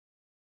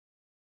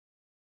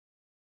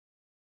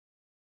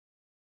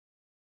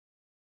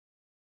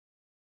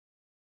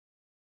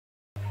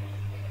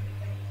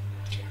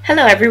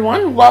Hello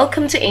everyone,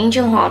 welcome to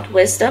Angel Heart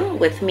Wisdom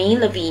with me,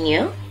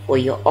 Lavinia, for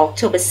your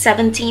October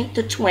 17th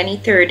to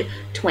 23rd,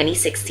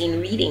 2016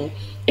 reading.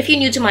 If you're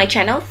new to my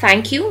channel,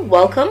 thank you,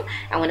 welcome.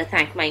 I want to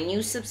thank my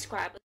new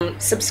subscribers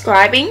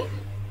subscribing.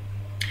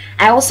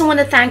 I also want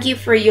to thank you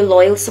for your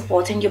loyal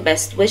support and your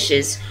best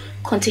wishes.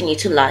 Continue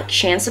to like,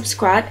 share, and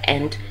subscribe,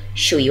 and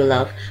show your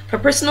love. For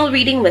personal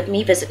reading with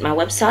me, visit my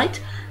website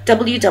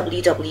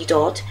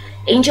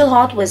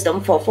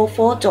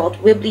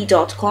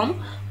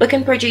www.angelheartwisdom444.weebly.com. Book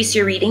and purchase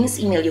your readings.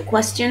 Email your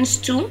questions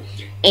to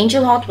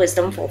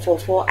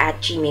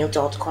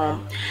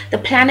angelheartwisdom444@gmail.com. The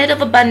planet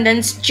of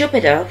abundance,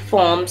 Jupiter,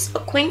 forms a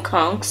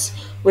quincunx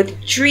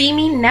with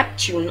dreamy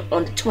Neptune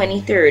on the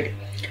 23rd.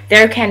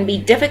 There can be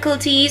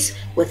difficulties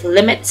with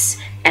limits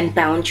and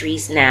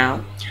boundaries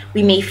now.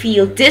 We may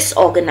feel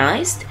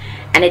disorganized,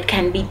 and it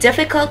can be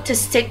difficult to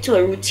stick to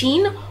a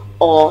routine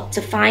or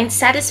to find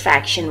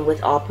satisfaction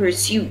with our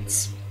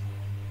pursuits.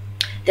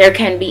 There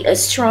can be a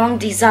strong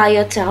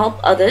desire to help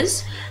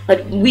others,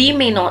 but we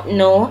may not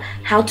know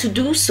how to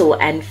do so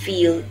and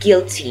feel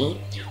guilty.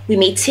 We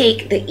may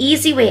take the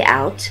easy way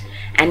out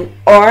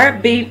or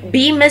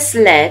be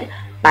misled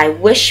by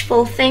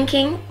wishful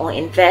thinking or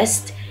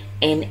invest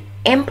in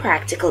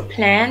impractical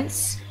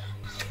plans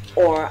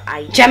or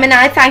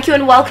Gemini, thank you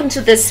and welcome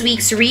to this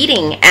week's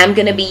reading. I'm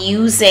going to be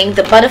using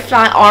the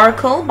Butterfly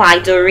Oracle by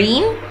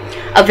Doreen,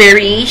 a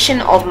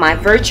variation of my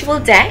virtual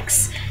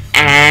decks,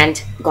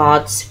 and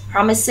God's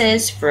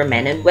promises for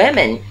men and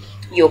women.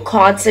 Your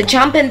cards are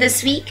jumping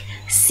this week: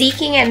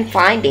 seeking and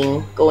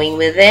finding, going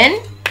within.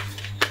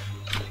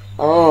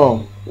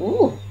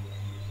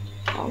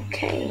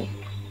 Okay.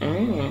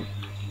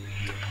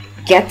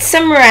 Get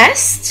some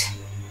rest,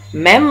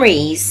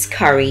 memories,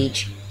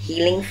 courage,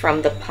 healing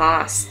from the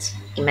past.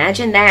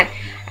 Imagine that.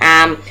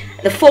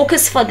 The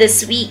focus for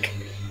this week,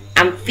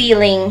 I'm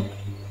feeling,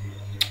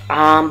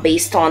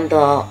 based on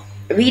the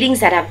readings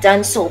that I've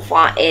done so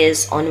far,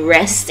 is on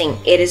resting.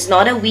 It is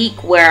not a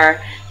week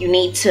where you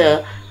need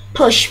to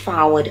push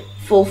forward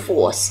full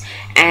force,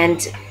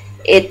 and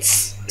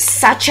it's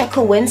such a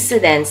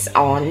coincidence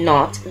or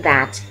not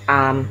that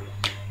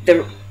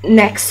the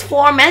next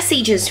four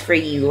messages for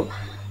you,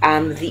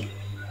 the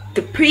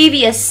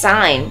previous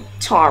sign,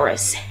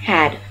 Taurus,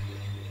 had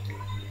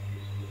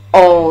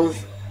all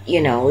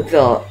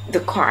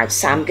the cards.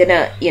 So I'm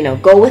gonna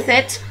go with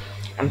it.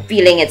 I'm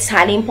feeling it's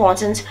highly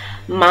important.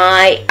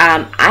 I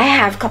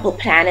have a couple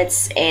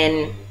planets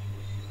in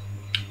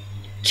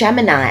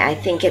Gemini. I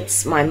think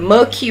it's my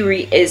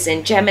Mercury is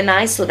in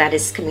Gemini, so that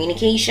is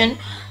communication.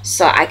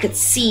 So I could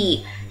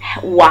see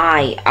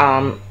why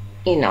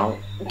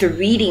the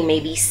reading may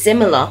be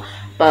similar,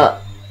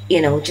 but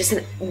just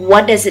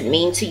what does it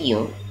mean to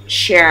you?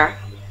 Share,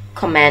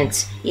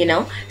 comment.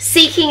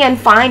 Seeking and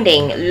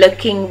finding,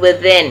 looking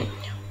within,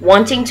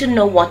 wanting to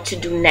know what to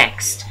do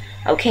next.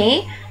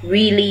 Okay,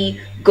 really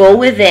go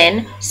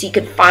within so you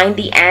could find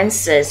the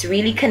answers.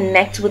 Really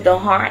connect with the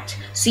heart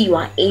so you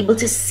are able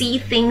to see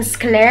things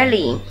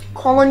clearly.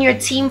 Call on your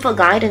team for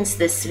guidance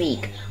this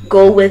week.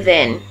 Go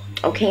within.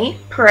 Okay,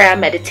 prayer,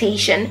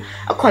 meditation,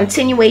 a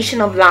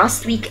continuation of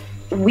last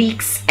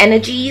week's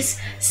energies,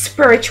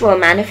 spiritual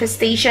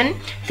manifestation.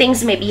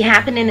 Things may be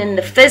happening in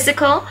the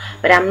physical,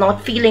 but I'm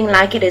not feeling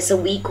like it is a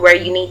week where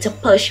you need to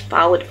push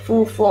forward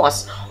full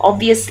force.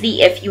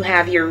 Obviously, if you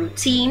have your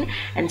routine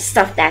and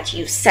stuff that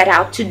you've set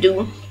out to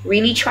do,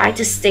 really try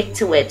to stick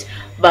to it.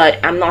 But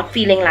I'm not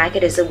feeling like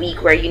it is a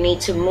week where you need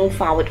to move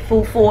forward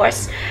full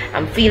force.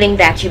 I'm feeling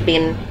that you've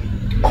been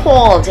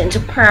called into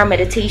prayer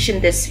meditation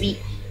this week.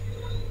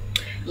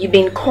 You've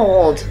been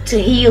called to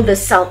heal the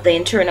self, the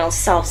internal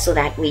self, so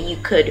that way you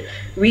could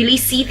really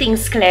see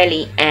things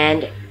clearly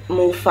and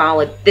move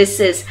forward. This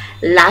is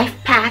life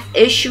path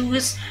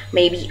issues,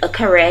 maybe a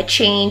career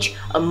change,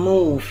 a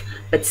move,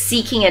 but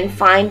seeking and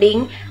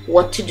finding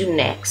what to do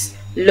next.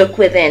 Look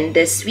within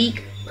this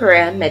week: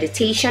 prayer,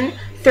 meditation,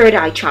 third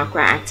eye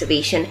chakra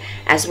activation,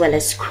 as well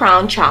as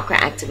crown chakra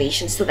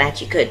activation, so that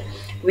you could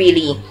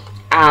really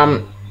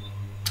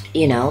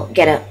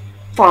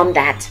form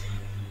that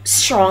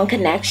strong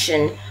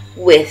connection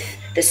with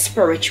the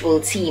spiritual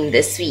team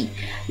this week.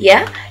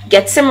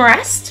 Get some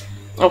rest.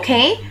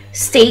 Okay,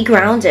 stay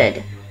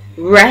grounded,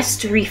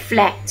 rest,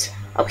 reflect.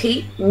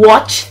 Okay,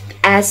 watch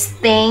as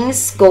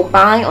things go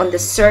by on the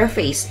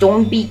surface.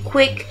 Don't be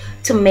quick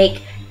to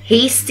make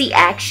hasty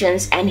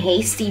actions and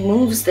hasty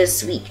moves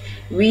this week.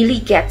 Really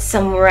get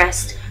some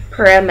rest,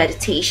 prayer,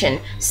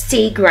 meditation,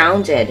 stay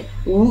grounded,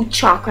 root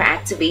chakra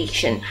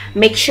activation.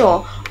 Make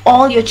sure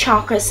all your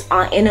chakras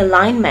are in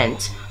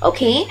alignment.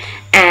 Okay,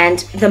 and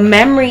the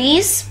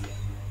memories,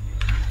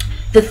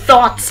 the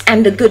thoughts,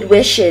 and the good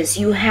wishes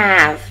you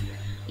have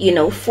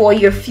for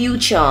your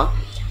future,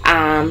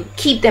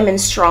 keep them in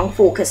strong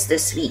focus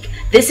this week.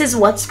 This is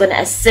what's going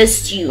to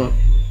assist you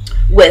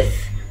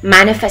with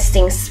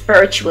manifesting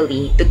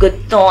spiritually the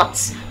good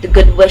thoughts, the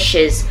good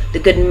wishes, the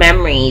good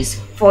memories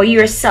for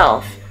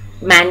yourself,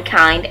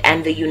 mankind,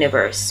 and the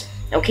universe.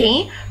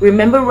 Okay,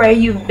 remember where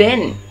you've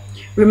been.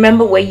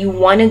 Remember where you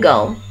want to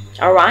go.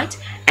 All right,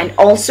 and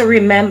also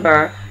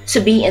remember to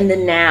be in the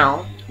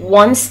now.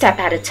 one step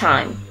at a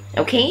time,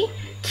 okay?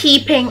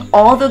 Keeping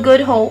all the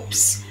good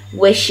hopes,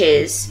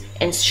 wishes,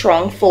 and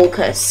strong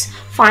focus.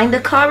 Find the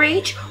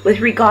courage with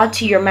regard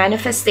to your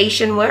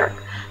manifestation work.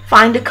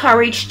 Find the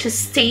courage to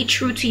stay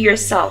true to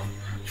yourself.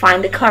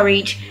 Find the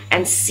courage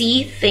and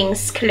see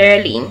things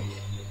clearly.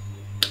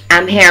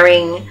 I'm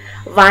hearing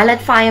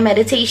violet fire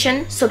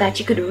meditation so that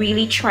you could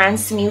really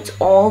transmute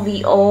all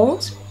the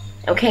old,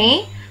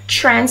 okay?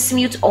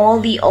 Transmute all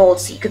the old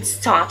so you could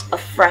start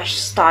afresh,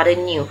 start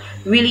anew.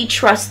 Really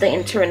trust the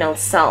internal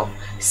self.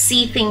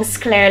 See things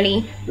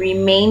clearly,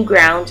 remain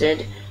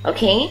grounded,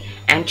 okay?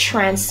 And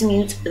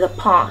transmute the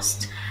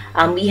past.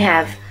 We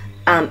have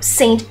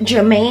Saint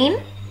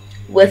Germain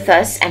with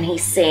us, and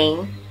he's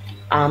saying,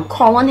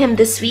 call on him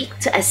this week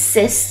to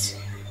assist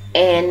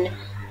in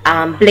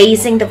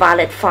blazing the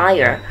violet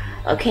fire,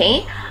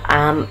 okay?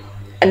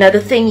 Another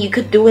thing you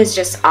could do is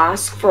just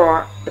ask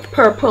for the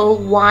purple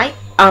light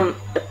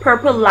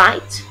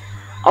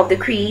of the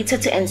Creator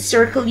to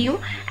encircle you,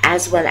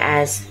 as well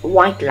as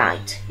white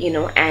light, you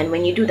know. And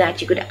when you do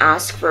that, you could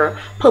ask for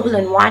purple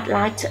and white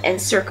light to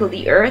encircle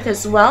the earth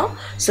as well,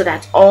 so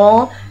that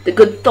all the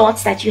good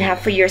thoughts that you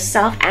have for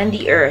yourself and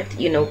the earth,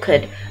 you know,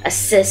 could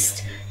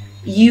assist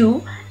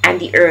you and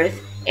the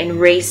earth in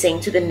raising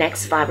to the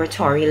next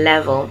vibratory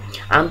level.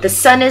 The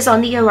sun is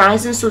on the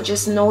horizon, so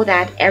just know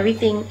that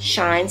everything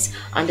shines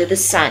under the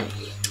sun.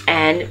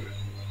 And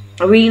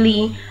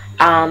really,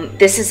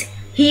 this is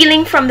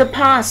healing from the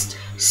past.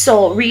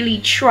 So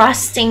really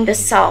trusting the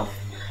self,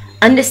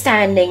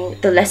 understanding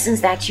the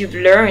lessons that you've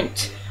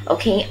learned,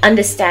 okay?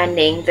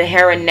 Understanding the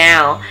here and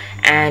now,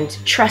 and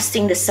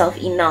trusting the self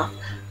enough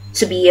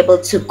to be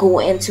able to go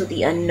into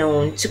the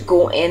unknown, to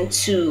go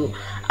into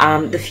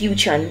the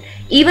future. And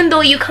even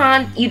though you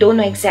don't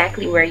know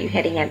exactly where you're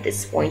heading at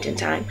this point in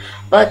time,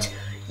 but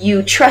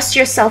you trust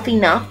yourself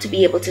enough to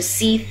be able to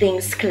see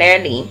things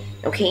clearly,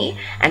 okay,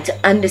 and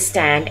to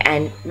understand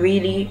and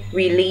really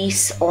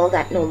release all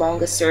that no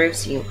longer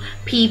serves you.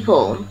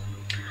 People,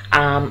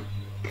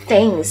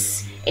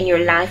 things in your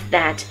life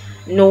that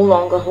no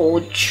longer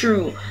hold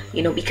true,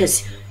 you know,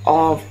 because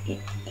of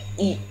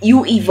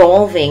you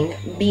evolving,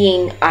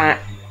 being an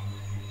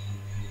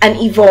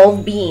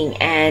evolved being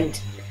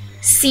and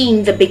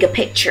seeing the bigger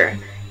picture.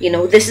 You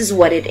know, this is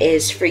what it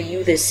is for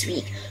you this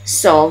week.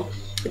 So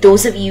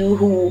those of you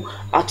who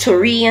are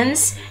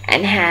Taurians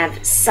and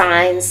have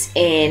signs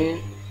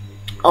in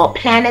or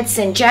planets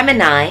in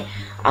Gemini,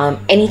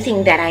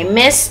 anything that I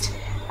missed,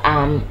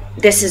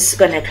 this is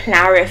going to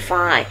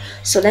clarify.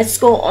 So let's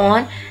go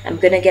on. I'm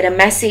going to get a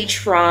message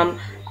from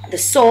the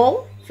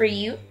soul for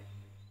you.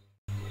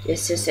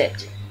 This is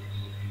it.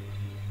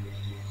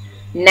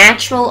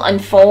 Natural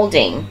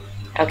unfolding.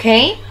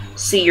 Okay,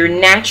 so you're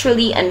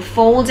naturally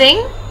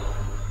unfolding.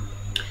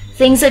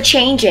 Things are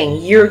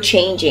changing. You're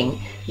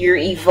changing. You're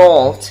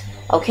evolved.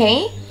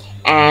 Okay,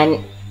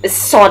 and it's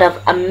sort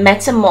of a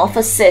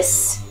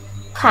metamorphosis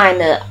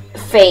kind of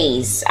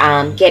phase.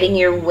 Getting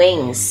your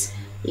wings,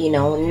 you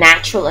know,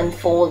 natural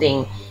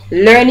unfolding,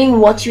 learning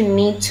what you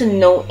need to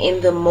know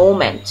in the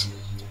moment,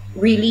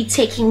 really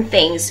taking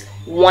things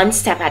one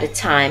step at a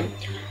time,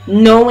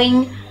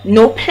 knowing,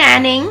 no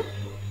planning,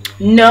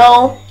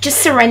 no,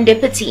 just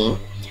serendipity,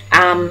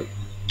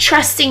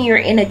 trusting your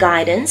inner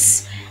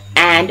guidance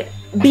and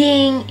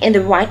being in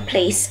the right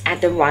place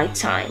at the right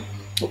time.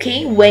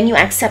 Okay, when you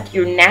accept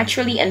you're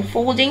naturally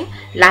unfolding,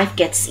 life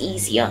gets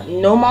easier.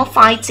 No more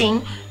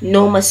fighting,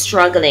 no more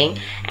struggling.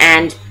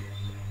 And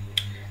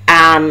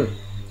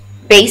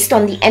based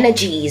on the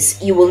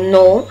energies, you will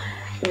know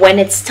when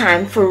it's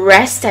time for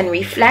rest and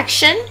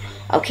reflection,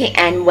 okay,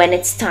 and when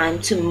it's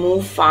time to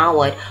move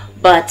forward.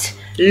 But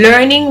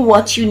learning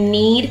what you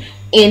need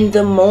in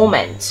the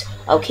moment,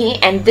 okay,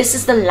 and this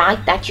is the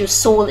light that your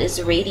soul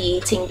is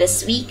radiating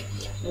this week.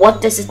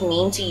 What does it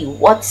mean to you?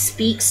 What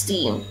speaks to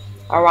you?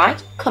 All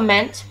right,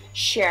 comment,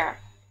 share.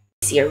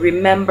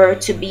 Remember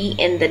to be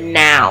in the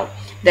now,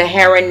 the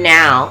here and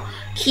now.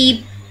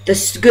 Keep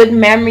the good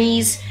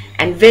memories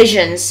and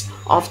visions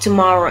of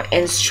tomorrow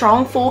in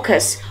strong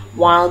focus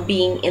while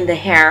being in the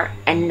here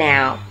and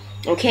now.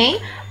 Okay,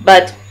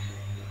 but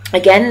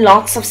again,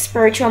 lots of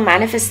spiritual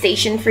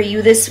manifestation for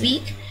you this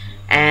week,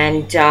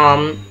 and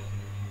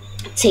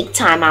take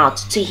time out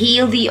to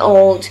heal the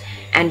old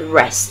and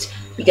rest.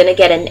 We're gonna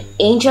get an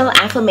angel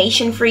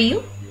affirmation for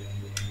you,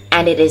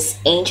 and it is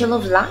Angel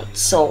of Light.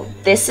 So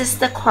this is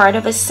the card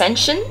of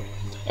ascension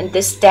in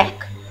this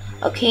deck.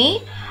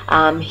 Okay,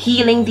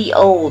 healing the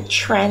old,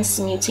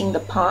 transmuting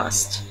the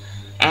past,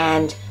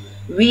 and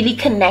really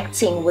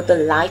connecting with the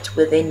light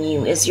within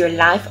you. Is your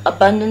life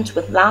abundant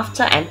with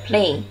laughter and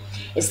play?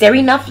 Is there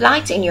enough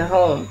light in your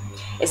home?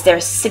 Is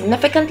there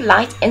significant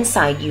light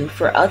inside you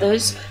for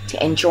others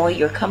to enjoy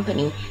your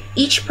company?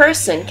 Each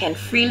person can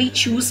freely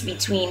choose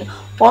between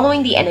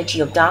following the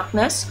energy of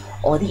darkness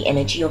or the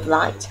energy of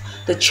light.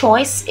 The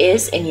choice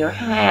is in your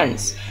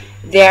hands.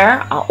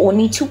 There are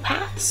only two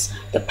paths: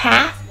 the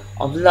path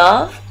of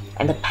love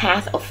and the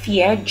path of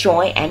fear,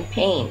 joy, and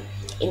pain.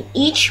 In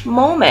each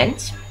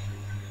moment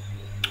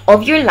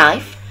of your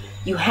life,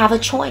 you have a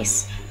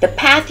choice. The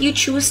path you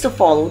choose to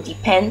follow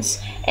depends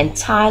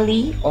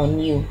entirely on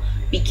you.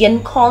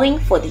 Begin calling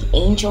for the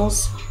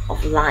angels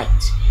of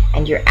light.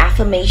 And your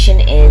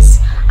affirmation is,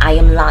 I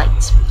am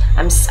light.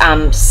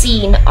 I'm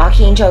seeing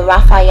Archangel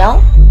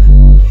Raphael.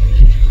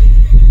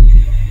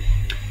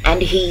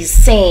 And he's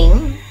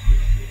saying,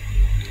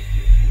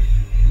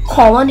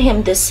 call on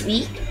him this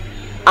week.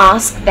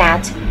 Ask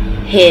that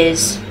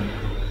his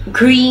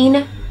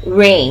green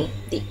ray,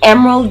 the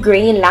emerald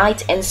gray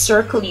light,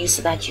 encircle you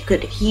so that you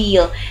could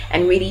heal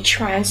and really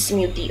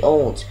transmute the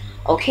old.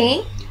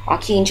 Okay,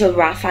 Archangel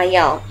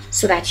Raphael,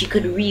 so that you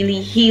could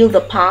really heal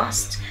the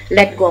past,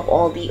 let go of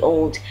all the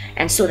old,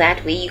 and so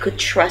that way you could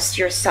trust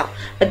yourself.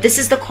 But this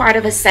is the card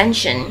of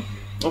ascension.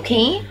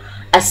 Okay,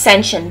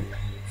 ascension,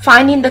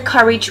 finding the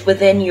courage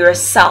within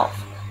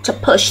yourself to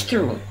push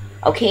through.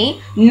 Okay,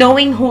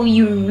 knowing who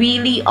you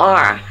really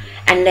are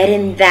and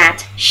letting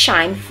that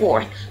shine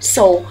forth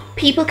so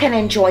people can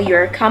enjoy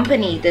your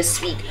company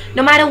this week.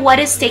 No matter what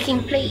is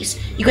taking place,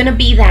 you're going to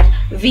be that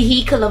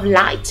vehicle of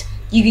light.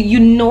 You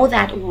know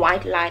that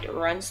white light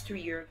runs through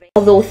your veins.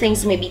 Although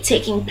things may be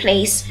taking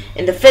place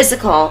in the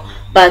physical,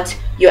 but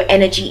your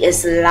energy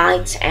is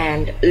light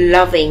and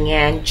loving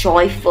and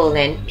joyful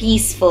and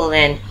peaceful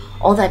and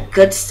all that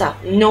good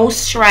stuff. No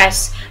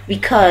stress,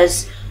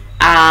 because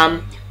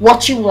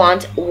what you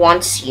want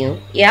wants you.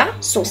 Yeah,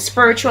 so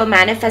spiritual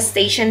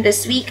manifestation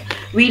this week,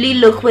 really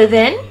look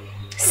within,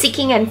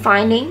 seeking and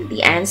finding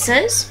the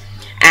answers.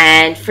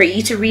 And for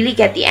you to really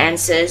get the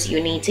answers,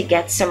 you need to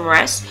get some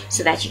rest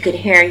so that you could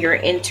hear your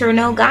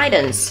internal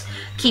guidance.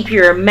 Keep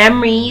your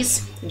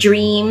memories,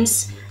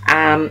 dreams,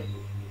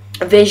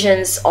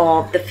 visions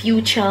of the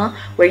future,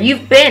 where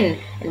you've been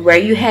and where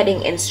you're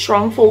heading, in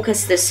strong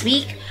focus this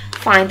week.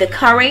 Find the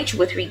courage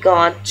with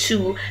regard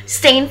to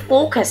staying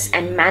focused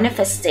and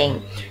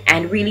manifesting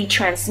and really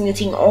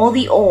transmuting all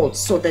the old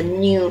so the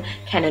new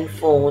can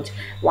unfold,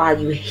 while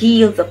you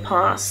heal the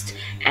past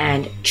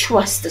and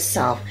trust the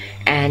self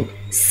and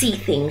see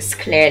things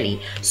clearly.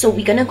 So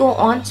we're going to go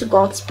on to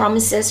God's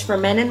promises for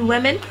men and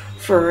women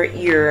for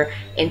your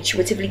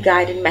intuitively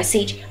guided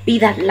message. Be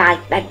that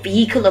light, that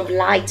vehicle of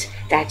light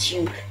that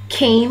you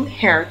came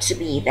here to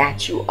be,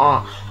 that you are.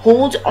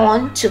 Hold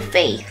on to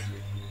faith.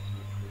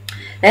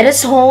 Let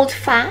us hold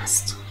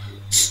fast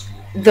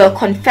the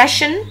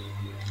confession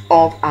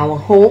of our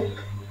hope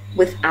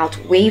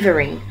without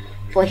wavering,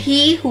 for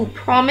he who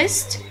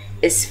promised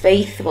is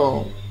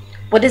faithful.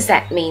 What does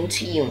that mean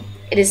to you?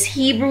 It is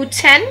Hebrew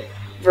 10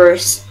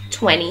 verse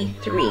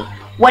 23.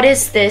 What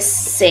is this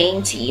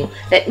saying to you?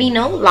 Let me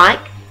know. Like,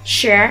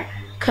 share,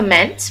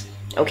 comment.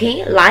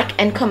 Okay, like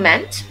and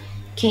comment.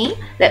 Okay,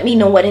 let me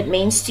know what it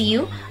means to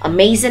you.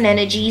 Amazing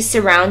energies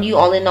surround you.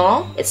 All in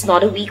all, it's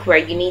not a week where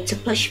you need to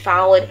push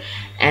forward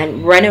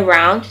and run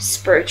around.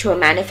 Spiritual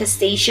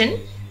manifestation.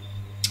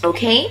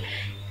 Okay,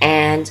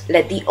 and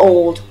let the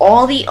old,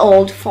 all the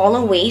old, fall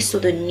away so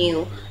the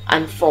new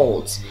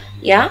unfolds.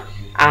 Yeah.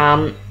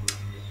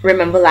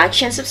 Remember, like,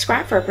 share, and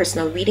subscribe for a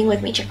personal reading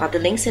with me. Check out the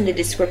links in the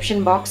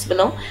description box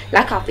below.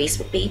 Like our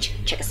Facebook page.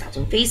 Check us out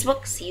on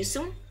Facebook. See you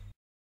soon.